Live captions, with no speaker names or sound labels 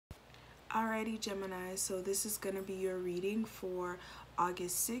Alrighty, Gemini, so this is going to be your reading for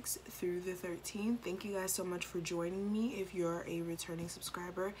August 6th through the 13th. Thank you guys so much for joining me if you're a returning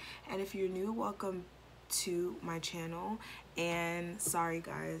subscriber. And if you're new, welcome to my channel. And sorry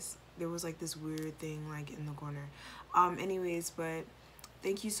guys, there was like this weird thing like in the corner. Anyways, but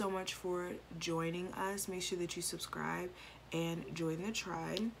thank you so much for joining us. Make sure that you subscribe and join the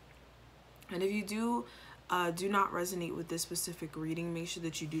tribe. And if you do not resonate with this specific reading, make sure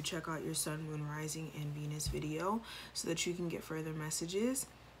that you do check out your Sun, Moon, Rising, and Venus video so that you can get further messages.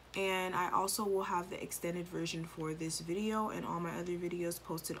 And I also will have the extended version for this video and all my other videos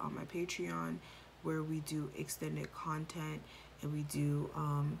posted on my Patreon, where we do extended content and we do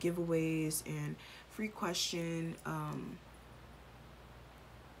giveaways and free question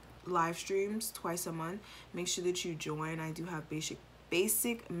live streams twice a month. Make sure that you join. I do have basic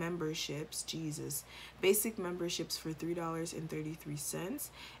memberships, basic memberships for $3.33.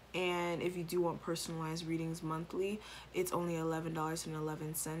 And if you do want personalized readings monthly, it's only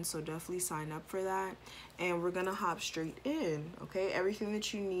 $11.11. So definitely sign up for that. And we're gonna hop straight in, okay? Everything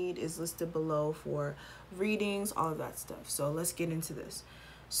that you need is listed below for readings, all of that stuff. So let's get into this.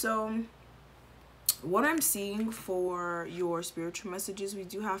 So what I'm seeing for your spiritual messages, we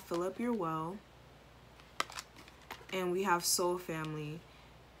do have fill up your well, and we have soul family.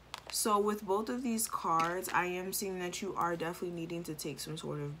 So with both of these cards, I am seeing that you are definitely needing to take some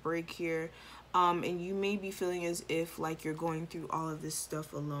sort of break here. And you may be feeling as if like you're going through all of this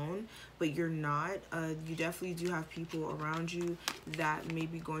stuff alone, but you're not. You definitely do have people around you that may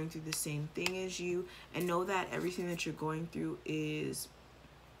be going through the same thing as you, and know that everything that you're going through is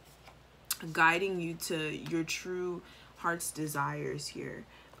guiding you to your true heart's desires here.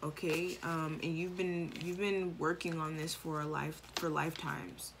 Okay, and you've been working on this for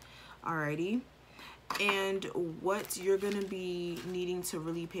lifetimes. Alrighty, and what you're gonna be needing to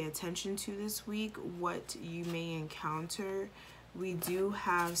really pay attention to this week, what you may encounter, we do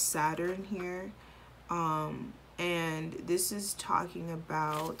have Saturn here, and this is talking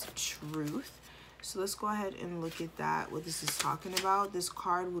about truth. So let's go ahead and look at that, what this is talking about. This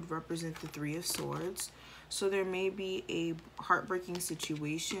card would represent the Three of Swords. So there may be a heartbreaking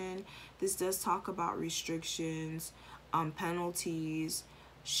situation. This does talk about restrictions, penalties,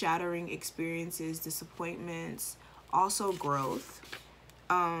 shattering experiences, disappointments, also growth,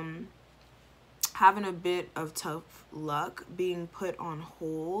 having a bit of tough luck, being put on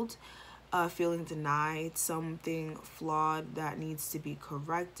hold, feeling denied, something flawed that needs to be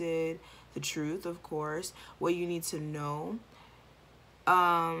corrected, the truth, of course, what you need to know,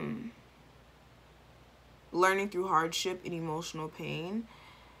 learning through hardship and emotional pain,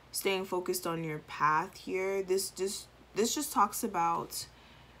 staying focused on your path here. This just talks about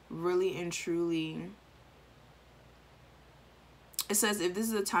really and truly, it says, if this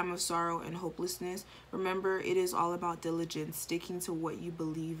is a time of sorrow and hopelessness, remember it is all about diligence, sticking to what you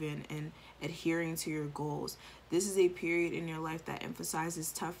believe in and adhering to your goals. This is a period in your life that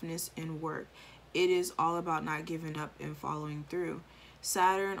emphasizes toughness and work. It is all about not giving up and following through.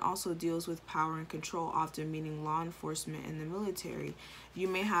 Saturn also deals with power and control, often meaning law enforcement and the military. You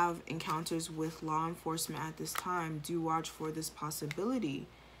may have encounters with law enforcement at this time. Do watch for this possibility.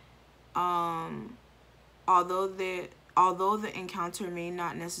 Although the encounter may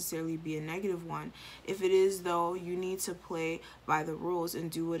not necessarily be a negative one, if it is, though, you need to play by the rules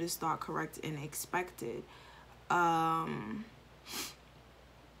and do what is thought correct and expected.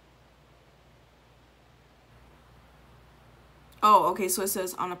 Oh, okay, so it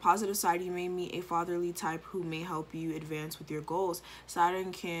says, on a positive side, you may meet a fatherly type who may help you advance with your goals.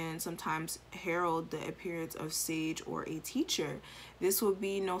 Saturn can sometimes herald the appearance of sage or a teacher. This will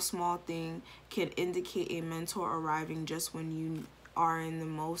be no small thing, can indicate a mentor arriving just when you are in the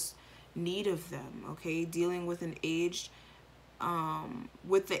most need of them, okay? Dealing with an aged,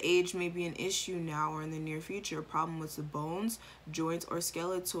 with the age may be an issue now or in the near future. A problem with the bones, joints, or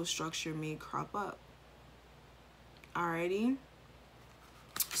skeletal structure may crop up. Alrighty.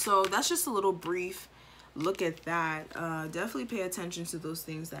 So that's just a little brief look at that. Definitely pay attention to those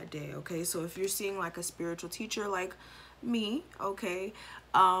things that day, okay? So if you're seeing like a spiritual teacher like me, okay,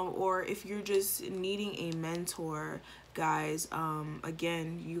 or if you're just needing a mentor, guys,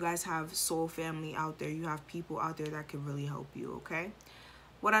 again, you guys have soul family out there. You have people out there that can really help you, okay?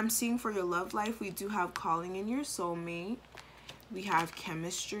 What I'm seeing for your love life, we do have calling in your soulmate. We have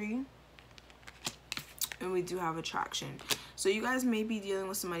chemistry. And we do have attraction. So you guys may be dealing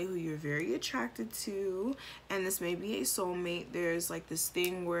with somebody who you're very attracted to, and this may be a soulmate. There's like this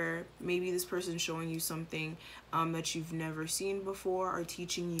thing where maybe this person's showing you something that you've never seen before, or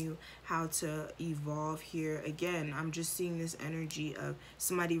teaching you how to evolve here. Again, I'm just seeing this energy of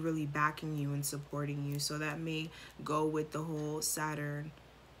somebody really backing you and supporting you. So that may go with the whole Saturn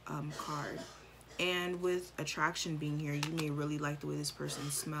card. And with attraction being here, you may really like the way this person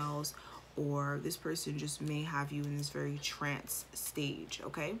smells, or this person just may have you in this very trance stage,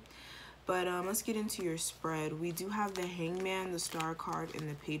 okay? But let's get into your spread. We do have the Hangman, the Star card, and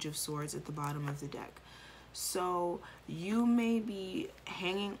the Page of Swords at the bottom of the deck. So you may be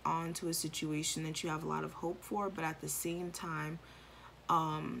hanging on to a situation that you have a lot of hope for, but at the same time,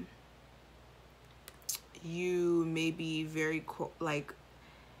 you may be very like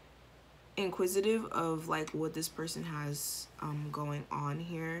inquisitive of like what this person has going on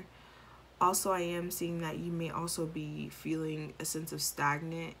here. Also, I am seeing that you may also be feeling a sense of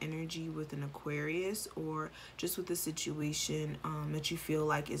stagnant energy with an Aquarius, or just with a situation that you feel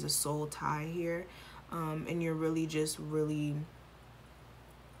like is a soul tie here. And you're really just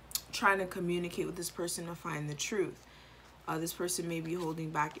trying to communicate with this person to find the truth. This person may be holding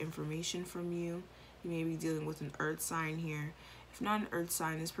back information from you. You may be dealing with an earth sign here. If not an earth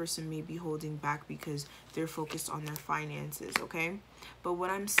sign, this person may be holding back because they're focused on their finances, okay? But what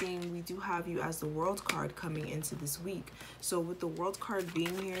I'm seeing, we do have you as the World card coming into this week. So with the World card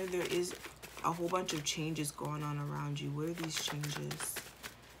being here, there is a whole bunch of changes going on around you. What are these changes?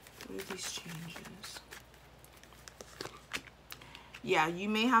 What are these changes? Yeah, you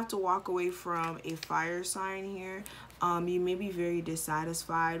may have to walk away from a fire sign here. You may be very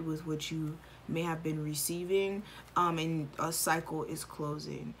dissatisfied with what you may have been receiving, and a cycle is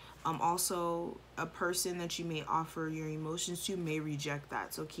closing. Also, a person that you may offer your emotions to may reject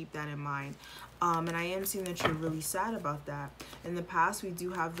that, so keep that in mind. And I am seeing that you're really sad about that. In the past, we do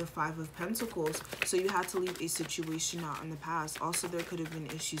have the Five of Pentacles, so you had to leave a situation out in the past. Also, there could have been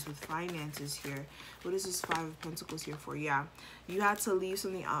issues with finances here. What is this Five of Pentacles here for? Yeah, you had to leave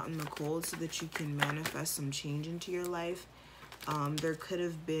something out in the cold so that you can manifest some change into your life. There could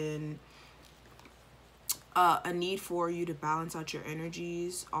have been a need for you to balance out your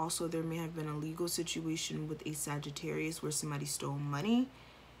energies. Also, there may have been a legal situation with a Sagittarius where somebody stole money,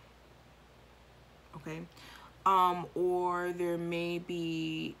 okay? Or there may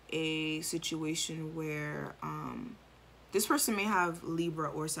be a situation where this person may have Libra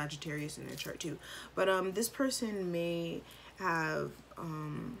or Sagittarius in their chart too, but this person may have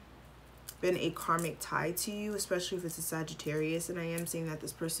been a karmic tie to you, especially if it's a Sagittarius. And I am saying that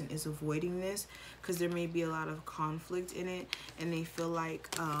this person is avoiding this because there may be a lot of conflict in it, and they feel like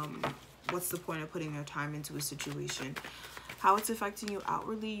what's the point of putting their time into a situation? How it's affecting you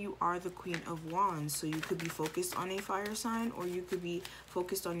outwardly, you are the Queen of Wands, so you could be focused on a fire sign, or you could be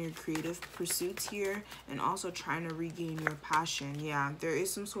focused on your creative pursuits here and also trying to regain your passion. Yeah, there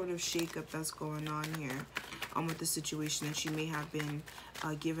is some sort of shakeup that's going on here with the situation that you may have been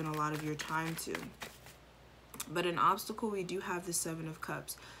given a lot of your time to. But an obstacle, we do have the Seven of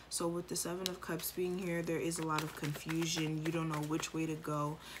Cups. So with the Seven of Cups being here, there is a lot of confusion. You don't know which way to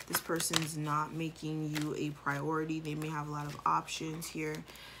go. This person's not making you a priority. They may have a lot of options here.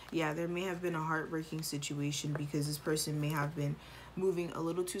 Yeah, there may have been a heartbreaking situation because this person may have been moving a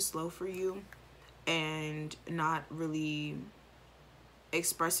little too slow for you and not really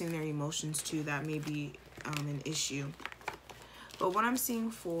expressing their emotions too. That may be an issue. But what I'm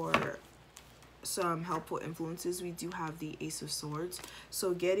seeing for some helpful influences, we do have the Ace of Swords.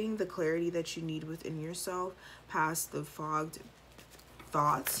 So getting the clarity that you need within yourself past the fogged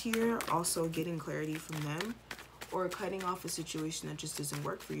thoughts here, also getting clarity from them, or cutting off a situation that just doesn't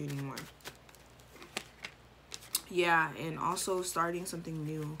work for you anymore. Yeah, and also starting something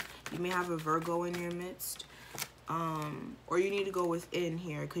new. You may have a Virgo in your midst, or you need to go within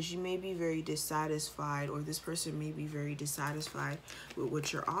here because you may be very dissatisfied, or this person may be very dissatisfied with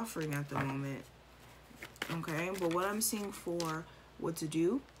what you're offering at the moment. Okay, but what I'm seeing for what to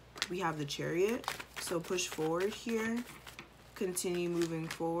do, we have the Chariot. So push forward here, continue moving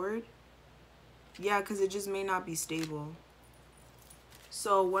forward. Yeah, because it just may not be stable.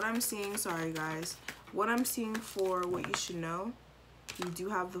 So what I'm seeing, sorry guys, what I'm seeing for what you should know, we do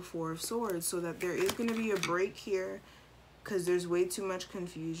have the Four of Swords, so that there is going to be a break here because there's way too much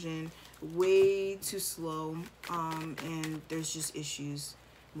confusion, way too slow, and there's just issues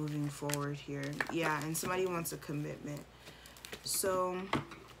moving forward here. Yeah, and somebody wants a commitment. So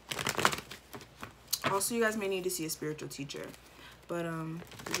also you guys may need to see a spiritual teacher. But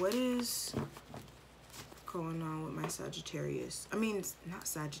what is going on with my Sagittarius? I mean, not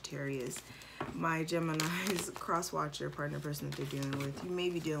Sagittarius. my Gemini's cross-watcher partner person that they're dealing with. You may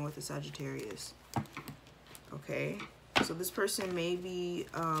be dealing with a Sagittarius. Okay, so this person may be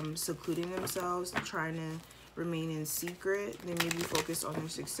secluding themselves, trying to remain in secret. They may be focused on their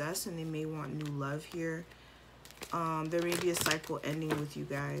success, and they may want new love here. There may be a cycle ending with you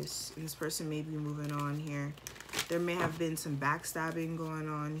guys, and this person may be moving on here. There may have been some backstabbing going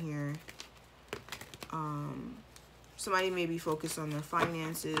on here. Somebody may be focused on their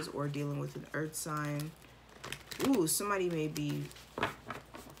finances or dealing with an earth sign. Ooh, somebody may be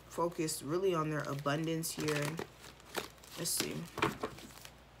focused really on their abundance here. Let's see.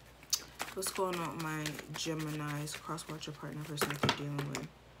 What's going on with my Gemini's cross-watcher partner person that they're dealing with?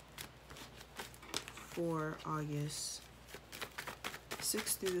 For August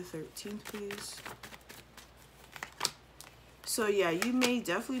 6th through the 13th, please. So yeah, you may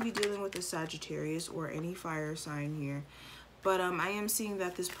definitely be dealing with a Sagittarius or any fire sign here. But I am seeing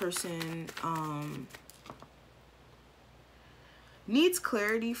that this person needs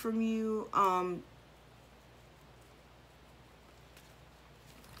clarity from you. I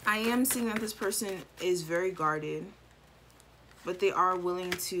am seeing that this person is very guarded, but they are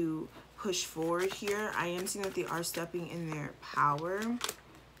willing to push forward here. I am seeing that they are stepping in their power.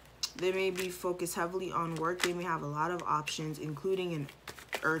 They may be focused heavily on work. They may have a lot of options, including an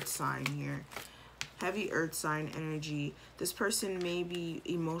earth sign here. Heavy earth sign energy. This person may be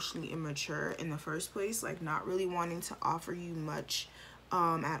emotionally immature in the first place, like not really wanting to offer you much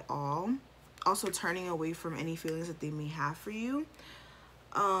at all. Also turning away from any feelings that they may have for you.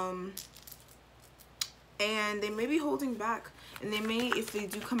 And they may be holding back. And they may, if they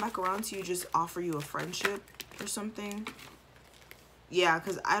do come back around to you, just offer you a friendship or something. Yeah,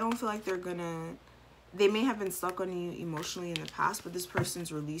 because I don't feel like they're gonna... They may have been stuck on you emotionally in the past, but this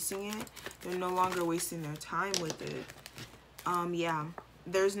person's releasing it. They're no longer wasting their time with it. Yeah,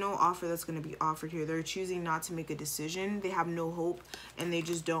 there's no offer that's going to be offered here. They're choosing not to make a decision. They have no hope, and they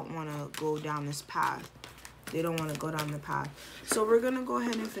just don't want to go down this path. They don't want to go down the path. So we're going to go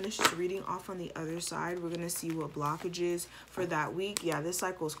ahead and finish this reading off on the other side. We're going to see what blockages for that week. Yeah, this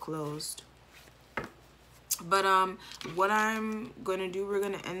cycle's closed. But what I'm going to do, we're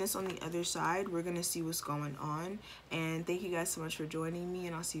going to end this on the other side. We're going to see what's going on. And thank you guys so much for joining me,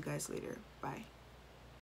 and I'll see you guys later. Bye.